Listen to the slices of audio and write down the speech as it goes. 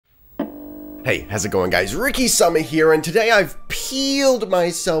Hey, how's it going guys? Ricky Summer here, and today I've peeled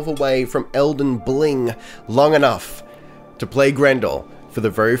myself away from Elden Bling long enough to play Grendel for the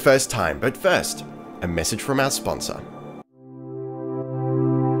very first time. But first, a message from our sponsor.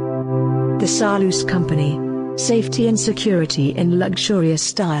 The Salus Company. Safety and security in luxurious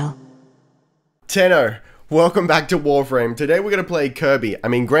style. Tenno, welcome back to Warframe. Today we're going to play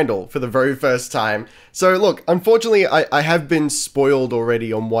Grendel, for the very first time. So look, unfortunately I have been spoiled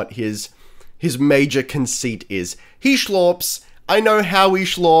already on what his major conceit is. He schlorps. I know how he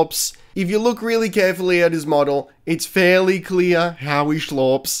schlorps. If you look really carefully at his model, it's fairly clear how he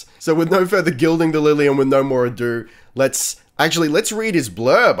schlorps. So with no further gilding the lily and with no more ado, let's read his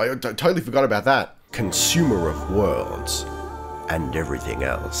blurb. I totally forgot about that. Consumer of worlds and everything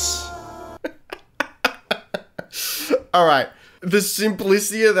else. Alright. The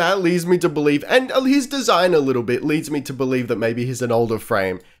simplicity of that leads me to believe, and his design a little bit leads me to believe that maybe he's an older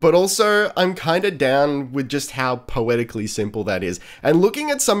frame. But also, I'm kind of down with just how poetically simple that is. And looking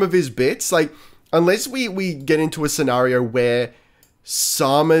at some of his bits, like, unless we get into a scenario where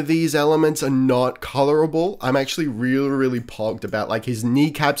some of these elements are not colorable, I'm actually really pogged about, like, his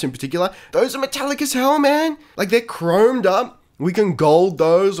kneecaps in particular. Those are metallic as hell, man! Like, they're chromed up. We can gold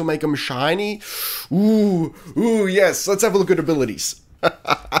those or make them shiny. Ooh, yes. Let's have a look at abilities.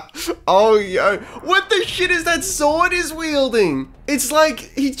 Oh, yo. What the shit is that sword he's wielding? It's like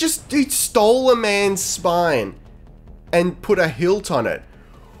he stole a man's spine and put a hilt on it.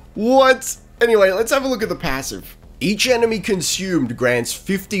 What? Anyway, let's have a look at the passive. Each enemy consumed grants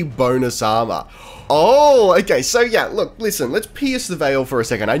 50 bonus armor. Oh, okay, so yeah, look, listen, let's pierce the veil for a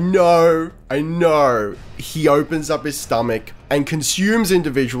second. I know, he opens up his stomach and consumes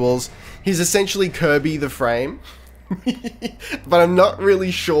individuals. He's essentially Kirby the Frame. But I'm not really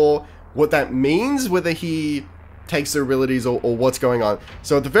sure what that means, whether he takes their abilities or what's going on.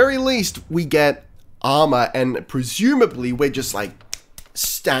 So at the very least, we get armor, and presumably we're just like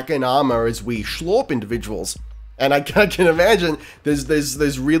stacking armor as we schlorp individuals. And I can imagine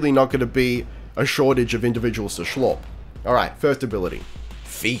there's really not going to be a shortage of individuals to schlorp. Alright, first ability.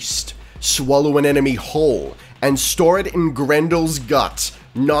 Feast. Swallow an enemy whole and store it in Grendel's gut.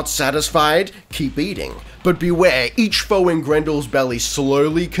 Not satisfied? Keep eating. But beware, each foe in Grendel's belly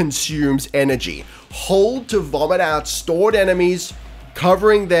slowly consumes energy. Hold to vomit out stored enemies,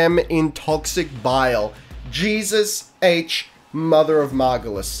 covering them in toxic bile. Jesus H. Mother of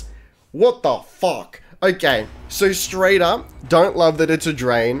Margulis. What the fuck? Okay, so straight up, don't love that it's a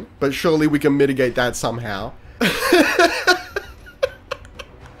drain, but surely we can mitigate that somehow.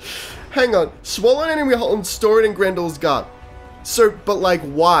 Hang on, swallow an enemy whole and store it in Grendel's gut. So, but like,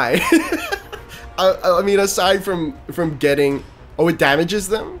 why? I mean, aside from getting, oh, it damages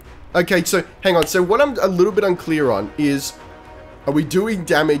them? Okay, so hang on, so what I'm a little bit unclear on is, are we doing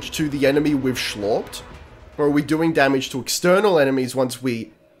damage to the enemy we've schlorped? Or are we doing damage to external enemies once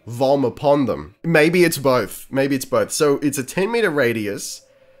we vom upon them? Maybe it's both. Maybe it's both. So it's a 10-meter radius.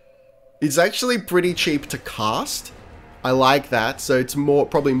 It's actually pretty cheap to cast. I like that. So it's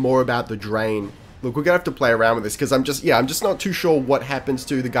probably more about the drain. Look, we're gonna have to play around with this because I'm just not too sure what happens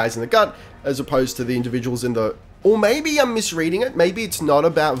to the guys in the gut as opposed to the individuals in the... Or maybe I'm misreading it. Maybe it's not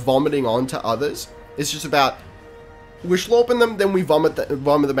about vomiting onto others. It's just about we're slurping them, then we vomit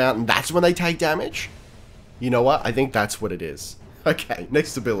them out, and that's when they take damage. You know what? I think that's what it is. Okay,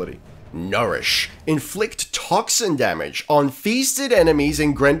 next ability. Nourish. Inflict toxin damage on feasted enemies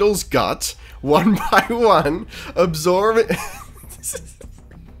in Grendel's gut, one by one. Absorb it.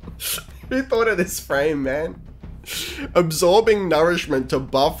 Who thought of this frame, man? Absorbing nourishment to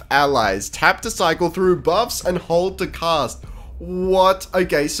buff allies. Tap to cycle through buffs and hold to cast. What?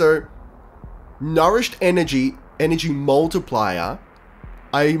 Okay, so nourished energy multiplier.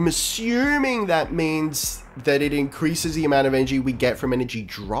 I'm assuming that means that it increases the amount of energy we get from energy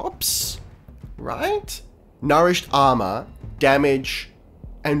drops, right? Nourished armor, damage,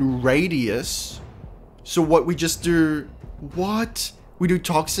 and radius. So what we just do, what? We do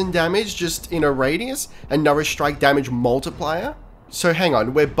toxin damage just in a radius and nourished strike damage multiplier? So hang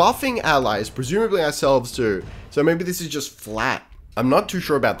on, we're buffing allies, presumably ourselves too. So maybe this is just flat. I'm not too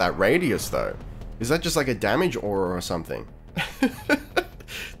sure about that radius though. Is that just like a damage aura or something?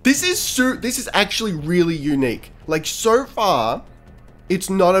 This is actually really unique. Like, so far, it's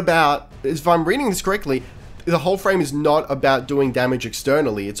not about, if I'm reading this correctly, the whole frame is not about doing damage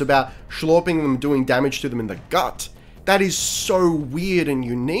externally. It's about schlorping them, doing damage to them in the gut. That is so weird and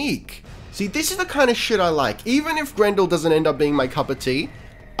unique. See, this is the kind of shit I like. Even if Grendel doesn't end up being my cup of tea,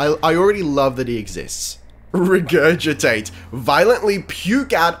 I already love that he exists. Regurgitate. Violently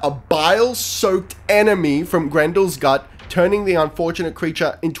puke out a bile-soaked enemy from Grendel's gut turning the unfortunate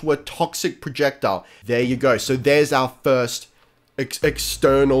creature into a toxic projectile. There you go. So there's our first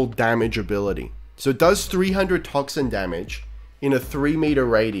external damage ability. So it does 300 toxin damage in a 3-meter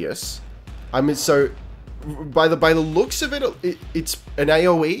radius. I mean, so by the looks of it, it's an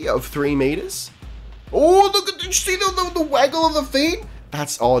AoE of 3 meters. Oh, look at, did you see the waggle of the feet?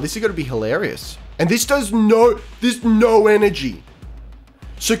 This is gonna be hilarious. And this does no energy.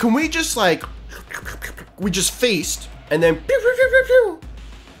 So can we just like, we just feast and then pew, pew, pew, pew, pew.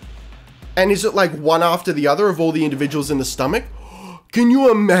 And is it like one after the other of all the individuals in the stomach? Can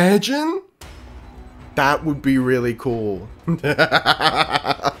you imagine? That would be really cool.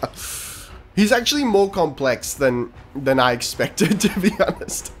 He's actually more complex than I expected, to be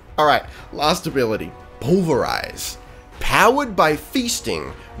honest. All right, last ability, Pulverize. Powered by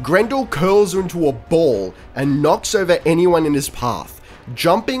feasting, Grendel curls into a ball and knocks over anyone in his path.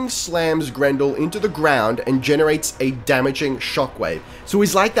 Jumping slams Grendel into the ground and generates a damaging shockwave. So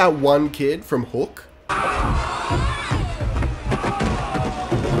he's like that one kid from Hook.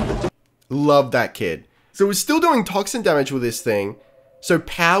 Love that kid. So we're still doing toxin damage with this thing. So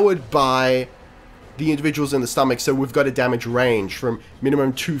powered by the individuals in the stomach. So we've got a damage range from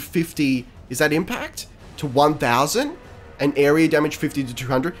minimum 250, is that impact? To 1000? And area damage 50 to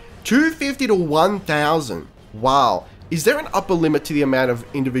 200? 250 to 1000. Wow. Is there an upper limit to the amount of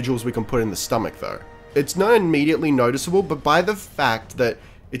individuals we can put in the stomach though? It's not immediately noticeable, but by the fact that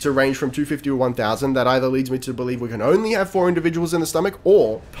it's a range from 250 to 1000, that either leads me to believe we can only have 4 individuals in the stomach,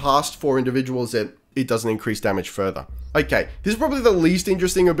 or past 4 individuals it doesn't increase damage further. Okay, this is probably the least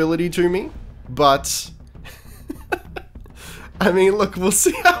interesting ability to me, but I mean, look, we'll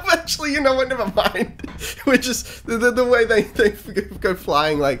see how actually, you know what, never mind. We're just, the way they go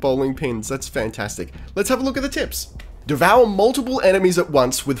flying like bowling pins, that's fantastic. Let's have a look at the tips. Devour multiple enemies at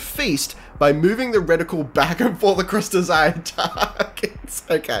once with Feast by moving the reticle back and forth across desired targets.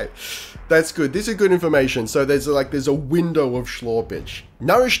 Okay, that's good. This is good information. So there's a window of schlorpage.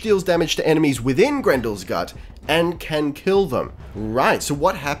 Nourish deals damage to enemies within Grendel's gut and can kill them. Right, so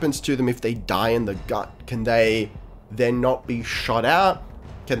what happens to them if they die in the gut? Can they then not be shot out?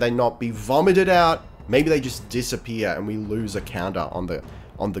 Can they not be vomited out? Maybe they just disappear and we lose a counter on the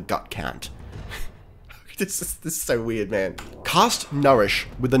gut count. This is so weird, man. Cast Nourish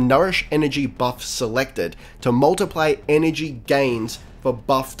with the Nourish energy buff selected to multiply energy gains for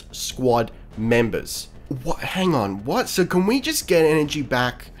buffed squad members. What? Hang on, what? So can we just get energy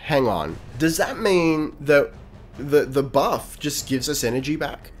back? Hang on. Does that mean that the buff just gives us energy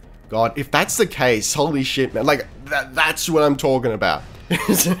back? God, if that's the case, holy shit, man. Like, that's what I'm talking about.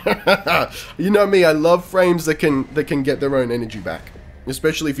 You know me, I love frames that can get their own energy back.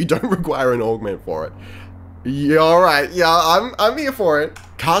 Especially if you don't require an augment for it. Yeah, alright. Yeah, I'm here for it.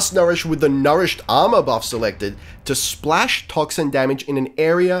 Cast Nourish with the Nourished Armor buff selected to splash toxin damage in an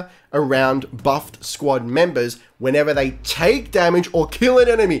area around buffed squad members whenever they take damage or kill an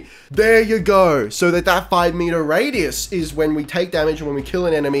enemy. There you go. So that 5 meter radius is when we take damage and when we kill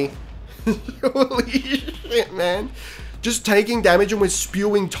an enemy. Holy shit, man. Just taking damage and we're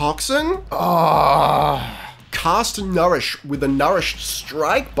spewing toxin? Cast Nourish with the Nourished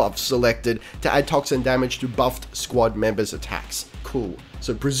Strike buff selected to add toxin damage to buffed squad members' attacks. Cool.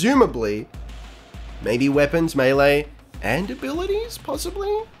 So presumably, maybe weapons, melee, and abilities,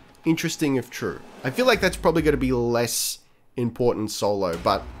 possibly? Interesting if true. I feel like that's probably going to be less important solo,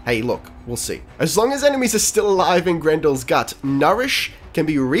 but hey, look, we'll see. As long as enemies are still alive in Grendel's gut, Nourish can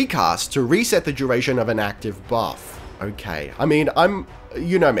be recast to reset the duration of an active buff. Okay, I mean,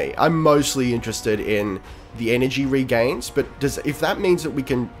 you know me, I'm mostly interested in the energy regains, but if that means that we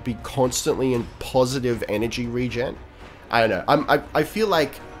can be constantly in positive energy regen, I don't know. I feel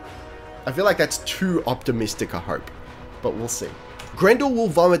like that's too optimistic a hope, but we'll see. Grendel will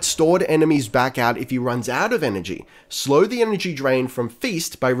vomit stored enemies back out if he runs out of energy. Slow the energy drain from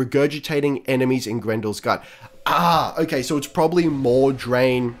Feast by regurgitating enemies in Grendel's gut. Okay, so it's probably more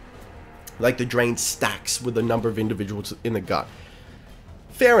drain, like the drain stacks with the number of individuals in the gut.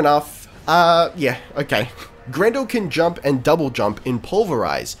 Fair enough. Yeah, okay. Grendel can jump and double jump in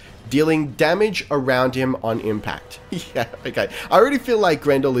Pulverize, dealing damage around him on impact. Yeah, okay. I already feel like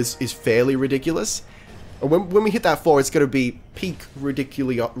Grendel is fairly ridiculous. When we hit that 4, it's going to be peak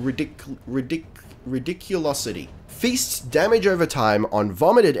ridiculosity. Feasts damage over time on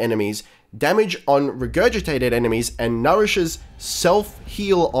vomited enemies, damage on regurgitated enemies, and nourishes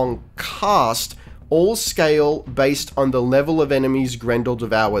self-heal on cast, all scale based on the level of enemies Grendel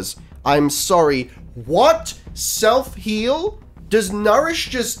devours. I'm sorry, what? Self-heal? Does Nourish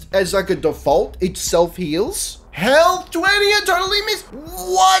just, as like a default, it self-heals? Health 20 and totally miss.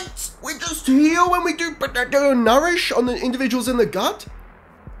 What? We just heal when we do nourish on the individuals in the gut?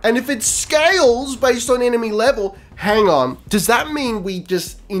 And if it scales based on enemy level, hang on, does that mean we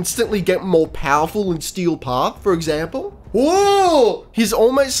just instantly get more powerful in Steel Path, for example? Whoa! He's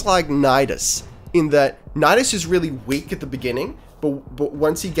almost like Nidus, in that Nidus is really weak at the beginning, but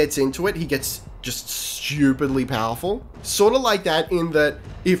once he gets into it, he gets just stupidly powerful. Sort of like that in that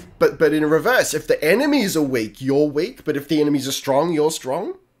but in reverse, if the enemies are weak, you're weak, but if the enemies are strong, you're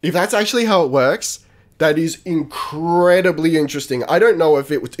strong. If that's actually how it works, that is incredibly interesting. I don't know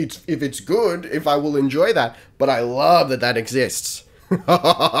if it's good, if I will enjoy that, but I love that that exists.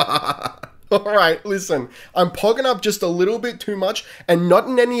 Alright, listen, I'm pogging up just a little bit too much, and not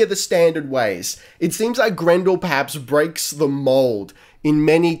in any of the standard ways. It seems like Grendel perhaps breaks the mold in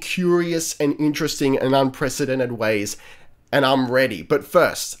many curious and interesting and unprecedented ways, and I'm ready. But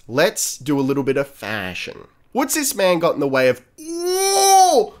first, let's do a little bit of fashion. What's this man got in the way of?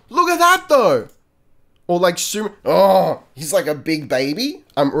 Oh, look at that though! Or like, oh, he's like a big baby.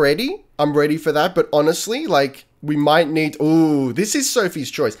 I'm ready for that, but honestly, like, we might need, ooh, this is Sophie's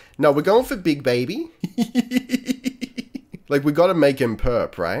choice. No, we're going for big baby. Like, we gotta make him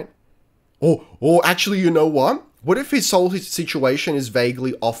perp, right? Oh, actually, you know what? What if his whole situation is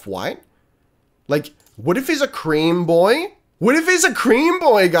vaguely off-white? Like, what if he's a cream boy? What if he's a cream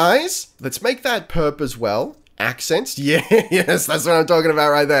boy, guys? Let's make that perp as well. Accents? Yeah, yes, that's what I'm talking about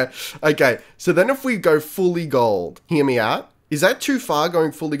right there. Okay, so then if we go fully gold, hear me out. Is that too far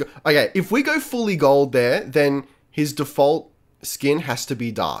going fully gold? Okay, if we go fully gold there, then his default skin has to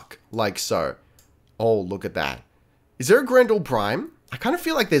be dark, like so. Oh, look at that. Is there a Grendel Prime? I kind of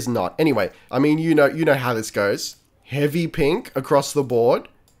feel like there's not. Anyway, I mean, you know how this goes. Heavy pink across the board.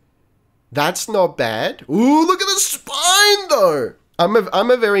 That's not bad. Ooh, look at the spine though. I'm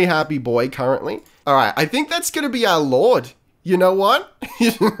a very happy boy currently. All right, I think that's gonna be our Lord. You know what?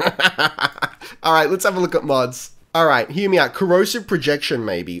 All right, let's have a look at mods. All right, hear me out. Corrosive projection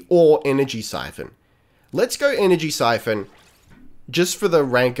maybe, or energy siphon. Let's go energy siphon just for the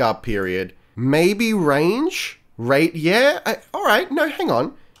rank up period. Maybe range? Rate, yeah. All right, no, hang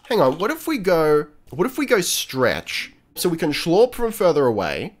on. What if we go stretch? So we can schlorp from further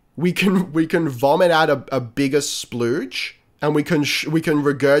away. We can vomit out a bigger splooge, and we can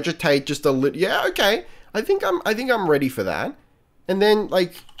regurgitate just a little. Yeah, okay. I think I'm ready for that. And then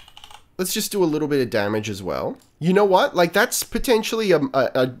like, let's just do a little bit of damage as well. You know what? Like, that's potentially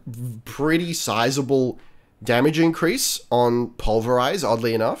a pretty sizable damage increase on Pulverize,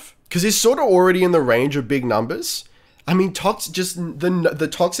 oddly enough. Because he's sort of already in the range of big numbers. I mean, the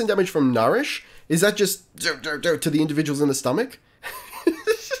toxin damage from Nourish, is that just to the individuals in the stomach?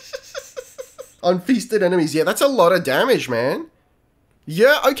 On feasted enemies. Yeah, that's a lot of damage, man.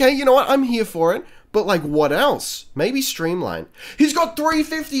 Yeah, okay, you know what? I'm here for it. But, like, what else? Maybe Streamline. He's got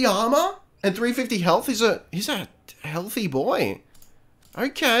 350 armor and 350 health. He's a healthy boy.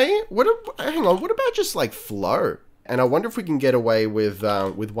 Okay. Hang on. What about just, like, flow? And I wonder if we can get away with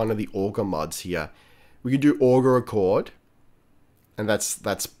one of the Augur mods here. We could do Augur Accord. And that's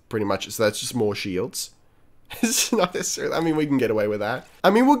pretty much, so that's just more shields. It's not necessarily, I mean, we can get away with that. I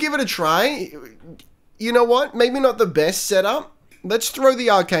mean, we'll give it a try. You know what? Maybe not the best setup. Let's throw the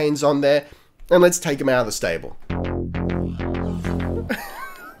Arcanes on there, and let's take him out of the stable.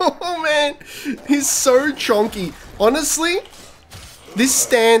 Oh, man. He's so chonky. Honestly, this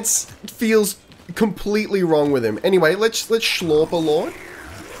stance feels completely wrong with him. Anyway, let's schlorp a Lord.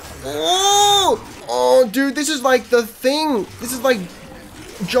 Oh, dude, this is like The Thing. This is like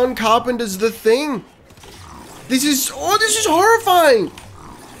John Carpenter's The Thing. This is horrifying.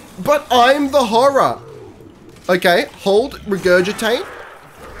 But I'm the horror. Okay, hold, regurgitate.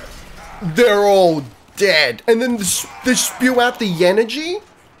 They're all dead. And then they spew out the energy.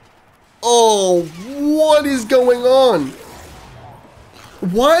 Oh, what is going on?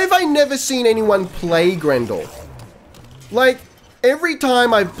 Why have I never seen anyone play Grendel? Like, every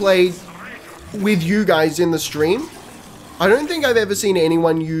time I've played with you guys in the stream, I don't think I've ever seen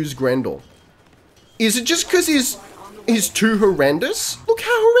anyone use Grendel. Is it just because he's too horrendous? Look how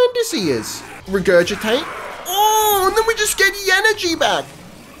horrendous he is. Regurgitate. Oh, and then we just get the energy back.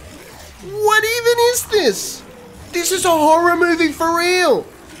 What even is this? This is a horror movie for real.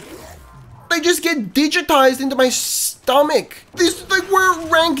 They just get digitized into my stomach. This, like, we're at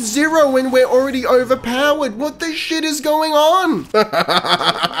rank 0 and we're already overpowered. What the shit is going on?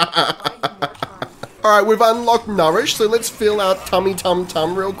 Alright, we've unlocked Nourish, so let's fill our tummy tum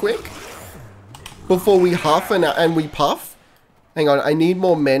tum real quick. Before we huff and we puff. Hang on, I need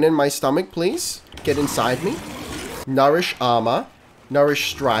more men in my stomach, please. Get inside me. Nourish armor. Nourish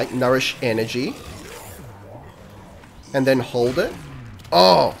strike. Nourish energy. and then hold it.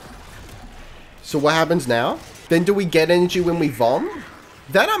 Oh. So what happens now? Then do we get energy when we vom?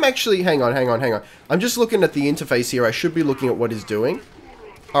 That I'm actually... Hang on. I'm just looking at the interface here. I should be looking at what he's doing.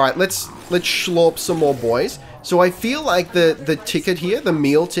 Alright, let's schlorp some more boys. So I feel like the ticket here, the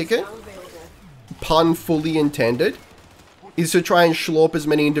meal ticket, pun fully intended, is to try and schlorp as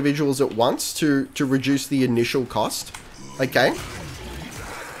many individuals at once to reduce the initial cost. Okay.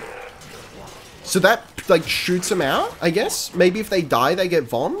 So that, like, shoots them out, I guess? Maybe if they die, they get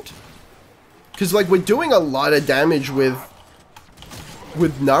vommed? Because, like, we're doing a lot of damage with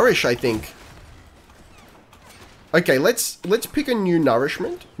Nourish, I think. Okay, let's pick a new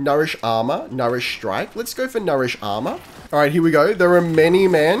nourishment. Nourish Armor, Nourish Strike. Let's go for Nourish Armor. Alright, here we go. There are many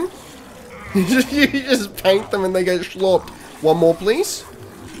men. You just paint them and they get schlorped. One more, please.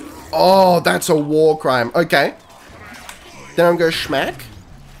 Oh, that's a war crime. Okay. Then I'm going to schmack.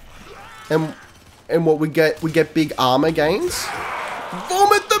 And what we get big armor gains.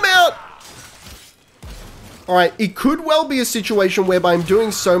 Vomit them out! Alright, it could well be a situation whereby I'm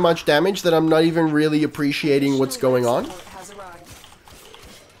doing so much damage that I'm not even really appreciating what's going on.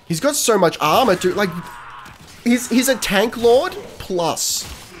 He's got so much armor too. Like, he's a tank lord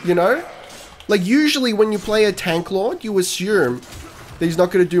plus, you know? Like, usually when you play a tank lord, you assume that he's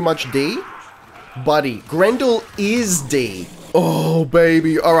not going to do much D. Buddy, Grendel is D. Oh,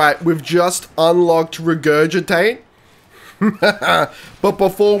 baby. Alright, we've just unlocked Regurgitate. But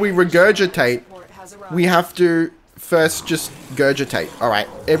before we regurgitate, we have to first just gurgitate. Alright,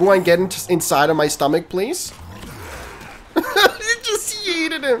 everyone get inside of my stomach, please. You just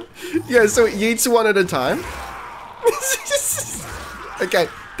yeeted him. Yeah, so it yeets one at a time. Okay,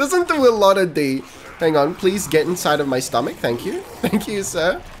 doesn't do a lot of D. Hang on, please get inside of my stomach. Thank you. Thank you,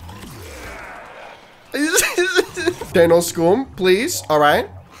 sir. Daniel Scorm, please. Alright,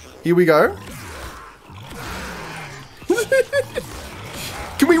 here we go.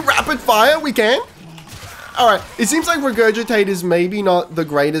 Can we rapid fire? We can. Alright, it seems like Regurgitate is maybe not the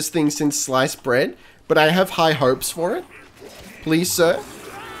greatest thing since sliced bread, but I have high hopes for it. Please, sir.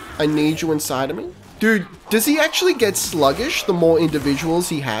 I need you inside of me. Dude, does he actually get sluggish the more individuals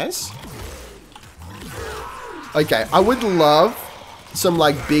he has? Okay, I would love some,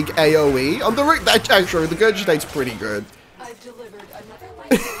 like, big AoE. On the actually, the Regurgitate's pretty good. I've delivered another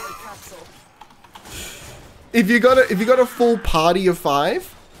capsule. If you got a full party of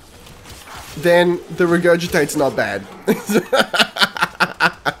 5, then the Regurgitate's not bad.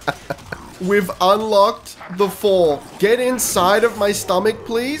 We've unlocked the 4. Get inside of my stomach,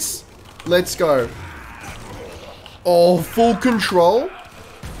 please. Let's go. Oh, full control?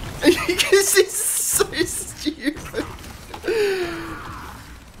 This is so stupid.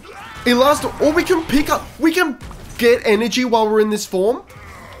 It lasts, or we can pick up, we can get energy while we're in this form?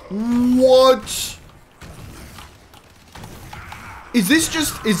 What? Is this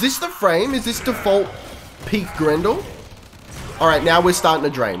the frame? Is this default peak Grendel? Alright, now we're starting to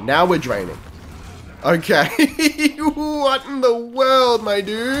drain. Now we're draining. Okay. What in the world, my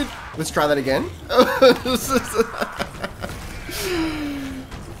dude? Let's try that again.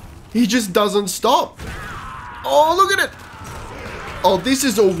 He just doesn't stop. Oh, look at it. Oh, this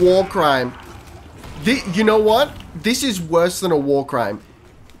is a war crime. You know what? This is worse than a war crime.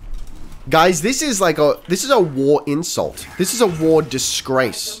 Guys, this is a war insult. This is a war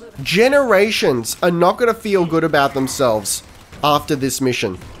disgrace. Generations are not going to feel good about themselves after this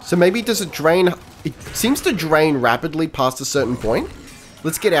mission. So maybe does it drain? It seems to drain rapidly past a certain point.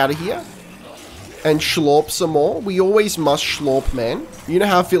 Let's get out of here and schlorp some more. We always must schlorp, man. You know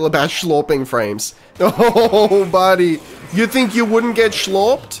how I feel about schlorping frames. Oh, buddy. You think you wouldn't get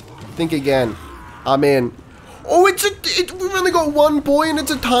schlorped? Think again. I'm in. Oh, we've only got one boy and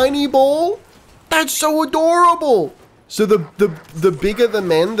it's a tiny ball? That's so adorable. So the bigger the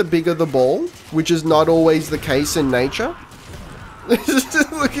men, the bigger the ball, which is not always the case in nature.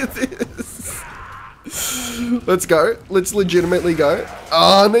 Look at this. Let's go. Let's legitimately go.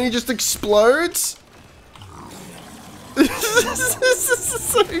 Oh, and then he just explodes. This is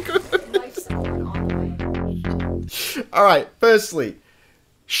so good. Alright, firstly,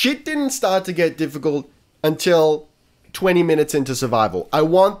 shit didn't start to get difficult until 20 minutes into survival. I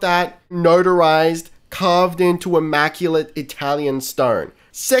want that notarized, carved into immaculate Italian stone.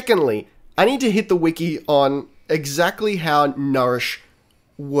 Secondly, I need to hit the wiki on exactly how Nourish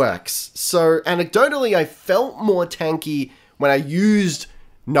works. So, anecdotally, I felt more tanky when I used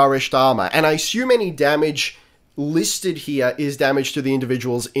Nourished Armor, and I assume any damage listed here is damage to the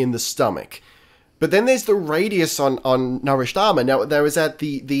individuals in the stomach. But then there's the radius on Nourished Armor. Now, there is at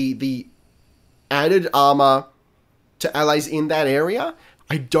the added armor to allies in that area.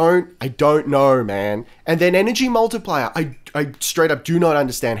 I don't know, man. And then energy multiplier. I straight up do not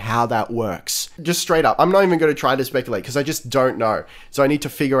understand how that works. Just straight up. I'm not even going to try to speculate because I just don't know. So I need to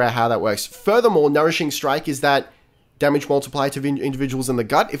figure out how that works. Furthermore, nourishing strike is that damage multiplier to individuals in the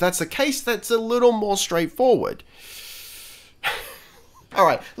gut. If that's the case, that's a little more straightforward. All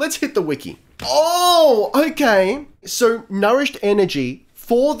right, let's hit the wiki. Oh, okay. So nourished energy,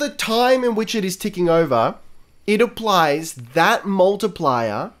 for the time in which it is ticking over, it applies that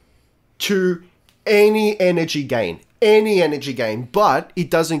multiplier to any energy gain, but it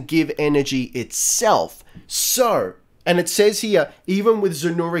doesn't give energy itself. So, and it says here, even with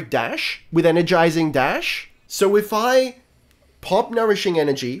Zonuric Dash, with Energizing Dash, so if I pop nourishing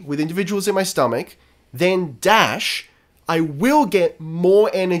energy with individuals in my stomach, then dash, I will get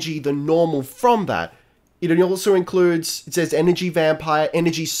more energy than normal from that. It also includes, it says energy vampire,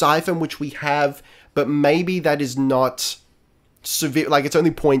 energy siphon, which we have, but maybe that is not severe, like it's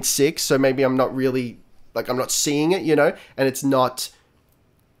only 0.6, so maybe I'm not really, like I'm not seeing it, you know, and it's not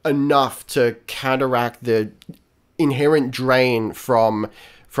enough to counteract the inherent drain from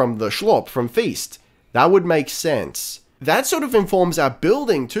the Schlorp, from Feast. That would make sense. That sort of informs our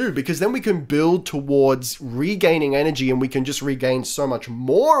building too, because then we can build towards regaining energy, and we can just regain so much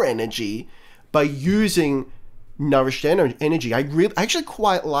more energy by using nourished energy. I actually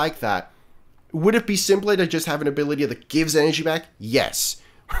quite like that. Would it be simpler to just have an ability that gives energy back? Yes.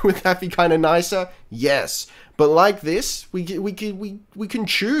 Would that be kind of nicer? Yes. But like this, we can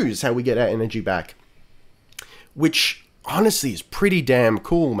choose how we get our energy back, which honestly is pretty damn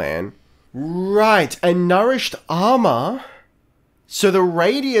cool, man. Right, and nourished armor. So the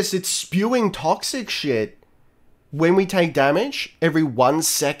radius, it's spewing toxic shit when we take damage every 1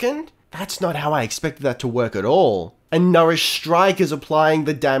 second. That's not how I expected that to work at all. And nourished strike is applying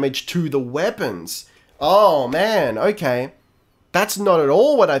the damage to the weapons. Oh man, okay. That's not at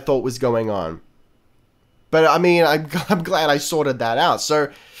all what I thought was going on. But I mean, I'm glad I sorted that out.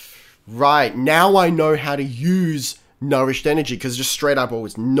 So, right, now I know how to use nourished energy, because just straight up I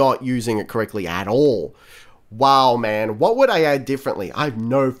was not using it correctly at all. Wow, man. What would I add differently? I have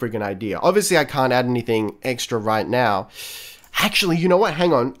no friggin' idea. Obviously, I can't add anything extra right now. Actually, you know what?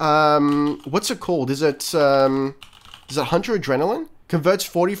 Hang on. What's it called? Is it Hunter Adrenaline? Converts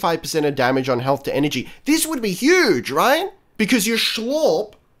 45% of damage on health to energy. This would be huge, right? Because your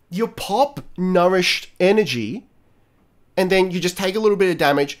Schlorp, you pop nourished energy, and then you just take a little bit of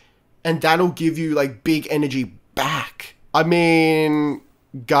damage, and that'll give you, like, big energy back. I mean,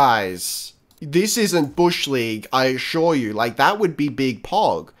 guys, this isn't Bush League, I assure you. Like, that would be big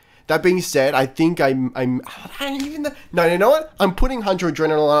pog. That being said, I think I don't even know. No, you know what? I'm putting Hunter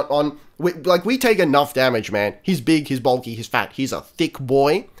Adrenaline on. We take enough damage, man. He's big, he's bulky, he's fat. He's a thick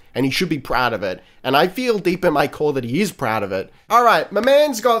boy, and he should be proud of it. And I feel deep in my core that he is proud of it. All right, my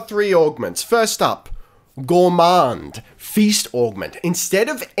man's got 3 augments. First up, Gourmand, Feast Augment. Instead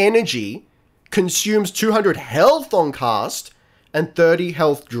of energy, consumes 200 health on cast and 30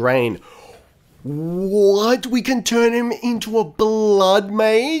 health drain. What? We can turn him into a blood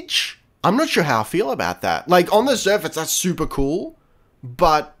mage? I'm not sure how I feel about that. Like, on the surface, that's super cool,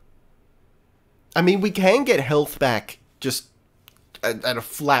 but I mean, we can get health back just at a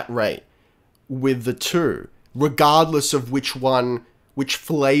flat rate with the 2, regardless of which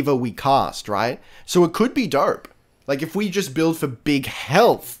flavor we cast, right? So it could be dope. Like, if we just build for big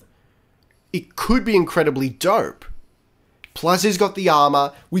health, it could be incredibly dope. Plus, he's got the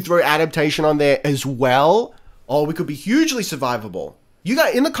armor. We throw adaptation on there as well. Oh, we could be hugely survivable. You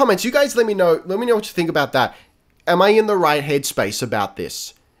guys, in the comments, you guys let me know what you think about that. Am I in the right headspace about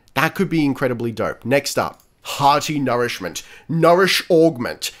this? That could be incredibly dope. Next up, Hearty Nourishment. Nourish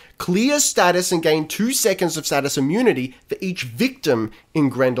Augment. Clear status and gain 2 seconds of status immunity for each victim in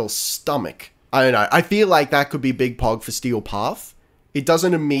Grendel's stomach. I don't know. I feel like that could be big pog for Steel Path. It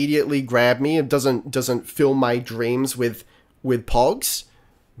doesn't immediately grab me. It doesn't fill my dreams with pogs,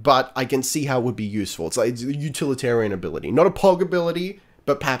 but I can see how it would be useful. It's like a utilitarian ability. Not a pog ability,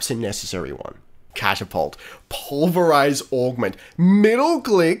 but perhaps a necessary one. Catapult. Pulverize Augment. Middle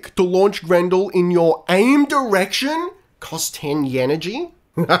click to launch Grendel in your aim direction. Cost 10 energy.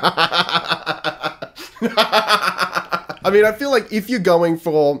 I mean, I feel like if you're going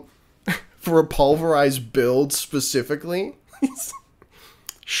for a pulverized build specifically,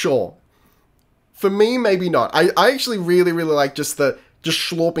 sure. For me, maybe not. I actually really like just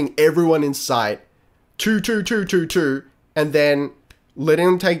schlorping everyone in sight. 2, and then letting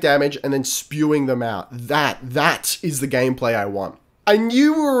them take damage and then spewing them out. That is the gameplay I want. I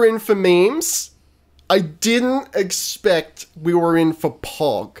knew we were in for memes. I didn't expect we were in for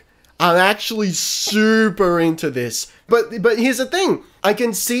pog. I'm actually super into this. But here's the thing. I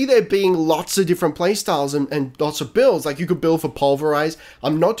can see there being lots of different playstyles and lots of builds. Like you could build for Pulverize.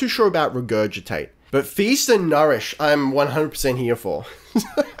 I'm not too sure about Regurgitate. But Feast and Nourish, I'm 100% here for.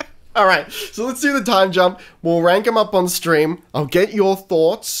 Alright, so let's do the time jump. We'll rank them up on stream. I'll get your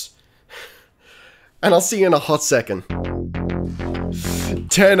thoughts. And I'll see you in a hot second.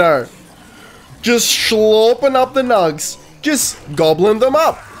 10-0. Just slurping up the nugs. Just gobbling them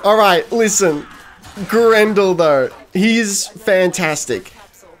up. Alright, listen. Grendel though. He's fantastic.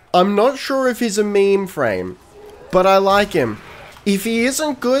 I'm not sure if he's a meme frame, but I like him. If he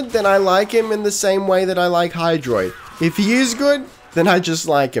isn't good, then I like him in the same way that I like Hydroid. If he is good, then I just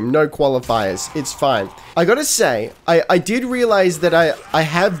like him. No qualifiers. It's fine. I gotta say, I did realize that I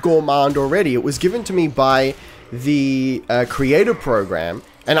have Gourmand already. It was given to me by the creator program.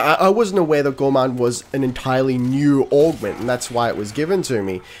 And I wasn't aware that Gourmand was an entirely new augment, and that's why it was given to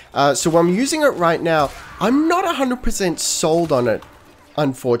me. So I'm using it right now. I'm not 100% sold on it,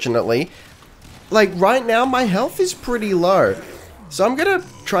 unfortunately. Like, right now, my health is pretty low. So I'm gonna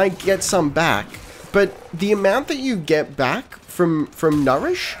try and get some back. But the amount that you get back from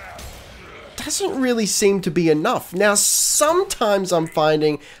Nourish doesn't really seem to be enough. Now, sometimes I'm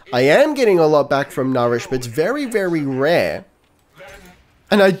finding I am getting a lot back from Nourish, but it's very, very rare.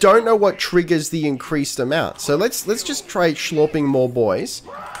 And I don't know what triggers the increased amount. So let's just try slurping more boys.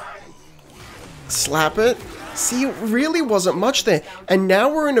 Slap it. See, it really wasn't much there. And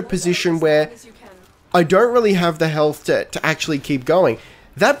now we're in a position where I don't really have the health to actually keep going.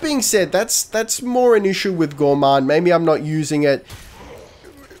 That being said, that's more an issue with Gourmand. Maybe I'm not using it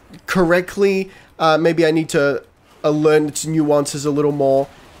correctly. Maybe I need to learn its nuances a little more.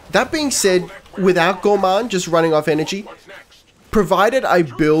 That being said, without Gourmand just running off energy, provided I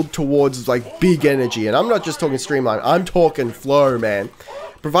build towards like big energy, and I'm not just talking streamline, I'm talking flow, man.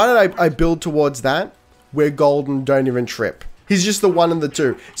 Provided I build towards that, we're golden, don't even trip. He's just the 1 and the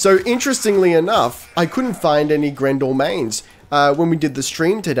 2. So interestingly enough, I couldn't find any Grendel mains. When we did the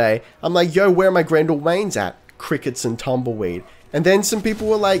stream today, I'm like, yo, where are my Grendel mains at? Crickets and Tumbleweed. And then some people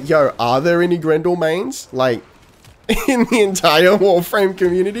were like, yo, are there any Grendel mains? Like, in the entire Warframe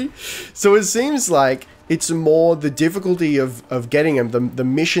community? So it seems like it's more the difficulty of getting him, the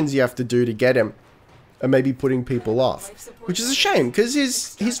missions you have to do to get him, are maybe putting people off. Which is a shame, because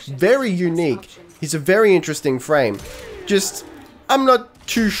he's very unique. He's a very interesting frame. Just, I'm not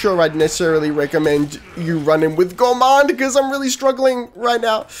too sure I'd necessarily recommend you run him with Gourmand, because I'm really struggling right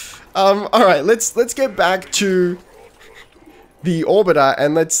now. Alright, let's get back to the Orbiter,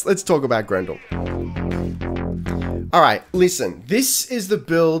 and let's talk about Grendel. Alright, listen, this is the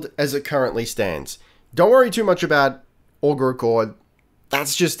build as it currently stands. Don't worry too much about Augur Accord.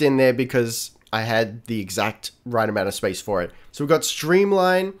 That's just in there because I had the exact right amount of space for it. So we've got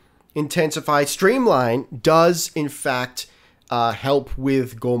Streamline, Intensify. Streamline does, in fact, help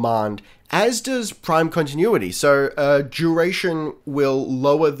with Gourmand, as does Prime Continuity. So Duration will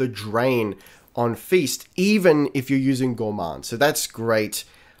lower the drain on Feast, even if you're using Gourmand. So that's great.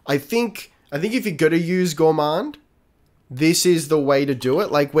 I think if you're going to use Gourmand, this is the way to do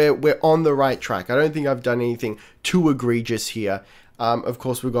it. Like, we're on the right track. I don't think I've done anything too egregious here. Of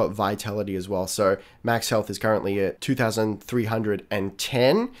course, we've got Vitality as well. So max health is currently at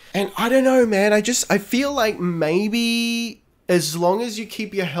 2,310. And I don't know, man. I feel like maybe as long as you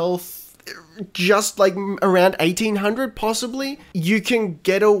keep your health just like around 1,800, possibly, you can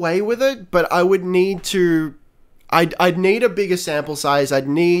get away with it. But I would need to... I'd need a bigger sample size. I'd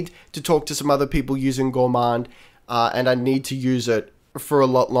need to talk to some other people using Gourmand. And I need to use it for a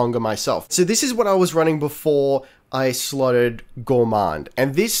lot longer myself. So this is what I was running before I slotted Gourmand,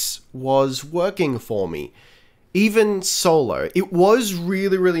 and this was working for me. Even solo, it was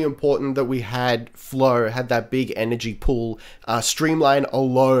really, really important that we had flow, had that big energy pool. Streamline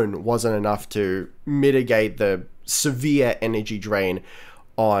alone wasn't enough to mitigate the severe energy drain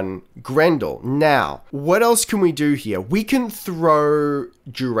on Grendel. Now, what else can we do here? We can throw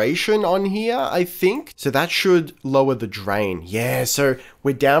Duration on here, I think. So that should lower the drain. Yeah, so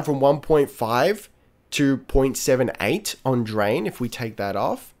we're down from 1.5 to 0.78 on drain if we take that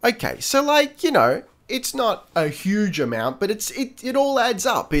off. Okay, so like, you know, it's not a huge amount, but it all adds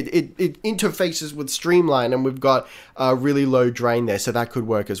up. It interfaces with Streamline, and we've got a really low drain there, so that could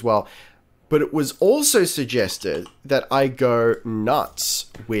work as well. But it was also suggested that I go nuts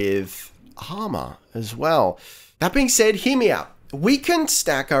with armor as well. That being said, hear me out. We can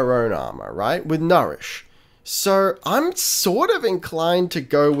stack our own armor, right? With Nourish. So I'm sort of inclined to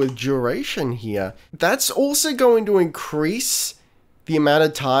go with Duration here. That's also going to increase the amount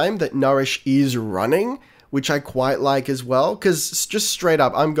of time that Nourish is running, which I quite like as well, because just straight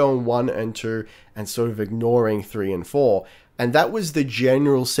up, I'm going 1 and 2 and sort of ignoring 3 and 4. And that was the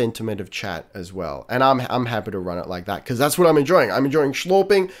general sentiment of chat as well. And I'm happy to run it like that, because that's what I'm enjoying. I'm enjoying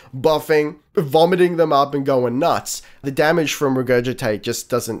slurping, buffing, vomiting them up, and going nuts. The damage from Regurgitate just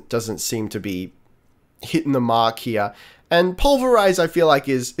doesn't seem to be hitting the mark here. And Pulverize, I feel like,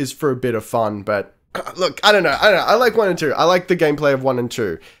 is for a bit of fun, but look, I don't know. I like 1 and 2. I like the gameplay of 1 and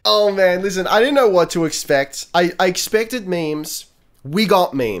 2. Oh man, listen, I didn't know what to expect. I expected memes. We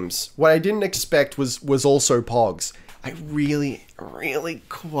got memes. What I didn't expect was also Pogs. I really, really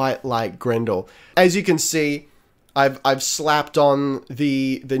quite like Grendel. As you can see, I've slapped on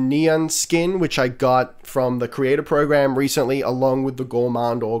the neon skin, which I got from the creator program recently, along with the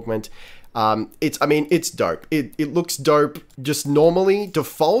Gourmand augment. It's dope. It looks dope just normally,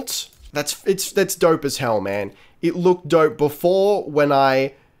 default. That's dope as hell, man. It looked dope before when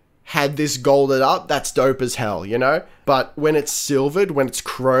I had this golded up. That's dope as hell, you know? But when it's silvered, when it's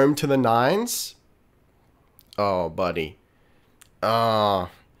chromed to the 9s, oh, buddy. So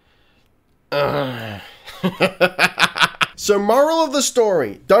moral of the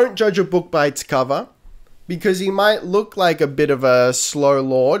story, don't judge a book by its cover, because he might look like a bit of a slow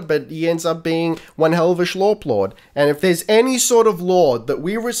lord, but he ends up being one hell of a Schlorp lord. And if there's any sort of lord that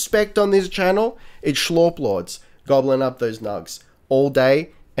we respect on this channel, it's Schlorp lords, gobbling up those nugs all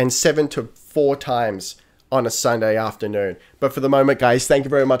day and 7 to 4 times on a Sunday afternoon. But for the moment, guys, thank you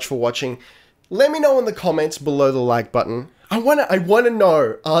very much for watching. Let me know in the comments below the like button. I want to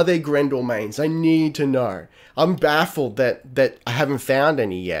know, are there Grendel mains? I need to know. I'm baffled that I haven't found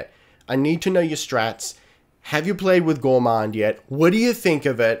any yet. I need to know your strats. Have you played with Gourmand yet? What do you think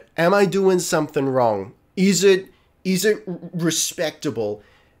of it? Am I doing something wrong? Is it respectable?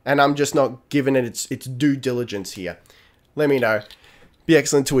 And I'm just not giving it its due diligence here. Let me know. Be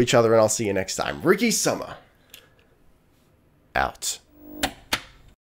excellent to each other, and I'll see you next time. Ricky Summer. Out.